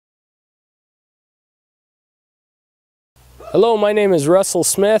Hello, my name is Russell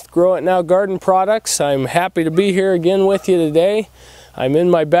Smith, Grow It Now Garden Products. I'm happy to be here again with you today. I'm in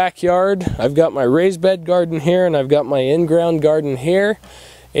my backyard. I've got my raised bed garden here and I've got my in-ground garden here.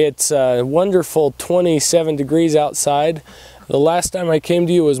 It's a wonderful 27 degrees outside. The last time I came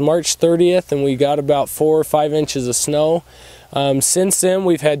to you was March 30th and we got about 4 or 5 inches of snow. Since then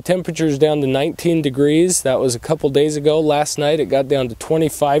we've had temperatures down to 19 degrees. That was a couple days ago. Last night it got down to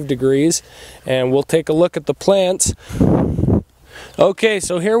 25 degrees, and we'll take a look at the plants. Okay,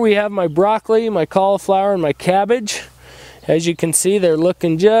 so here we have my broccoli, my cauliflower, and my cabbage. As you can see, they're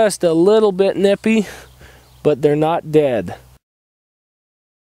looking just a little bit nippy, but they're not dead.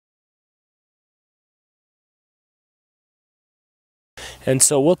 And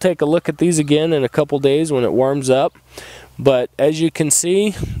so we'll take a look at these again in a couple days when it warms up. But as you can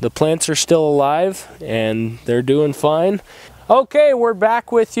see, the plants are still alive and they're doing fine. Okay, we're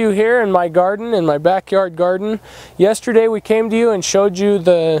back with you here in my garden, in my backyard garden. Yesterday we came to you and showed you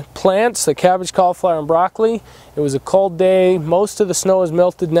the plants, the cabbage, cauliflower, and broccoli. It was a cold day. Most of the snow has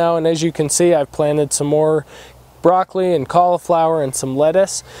melted now, and as you can see, I've planted some more broccoli and cauliflower and some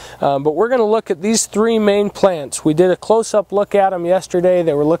lettuce. But we're going to look at these 3 main plants. We did a close-up look at them yesterday.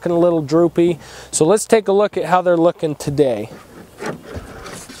 They were looking a little droopy. So let's take a look at how they're looking today. I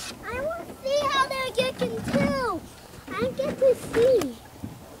want to see how they're looking too. I get to see.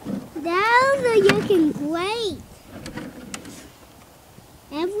 Those are looking great.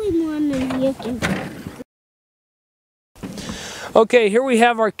 Everyone is looking great. Okay, here we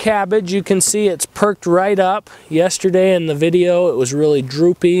have our cabbage. You can see it's perked right up. Yesterday in the video it was really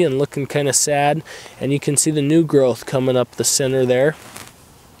droopy and looking kind of sad, and you can see the new growth coming up the center there.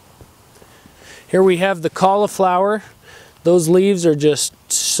 Here we have the cauliflower. Those leaves are just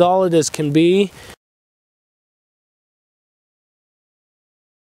solid as can be.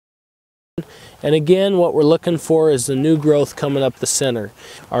 And again, what we're looking for is the new growth coming up the center.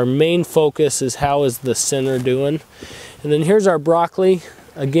 Our main focus is how is the center doing. And then here's our broccoli.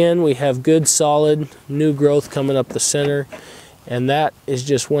 Again, we have good solid new growth coming up the center, and that is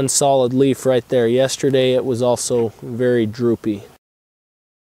just one solid leaf right there. Yesterday it was also very droopy.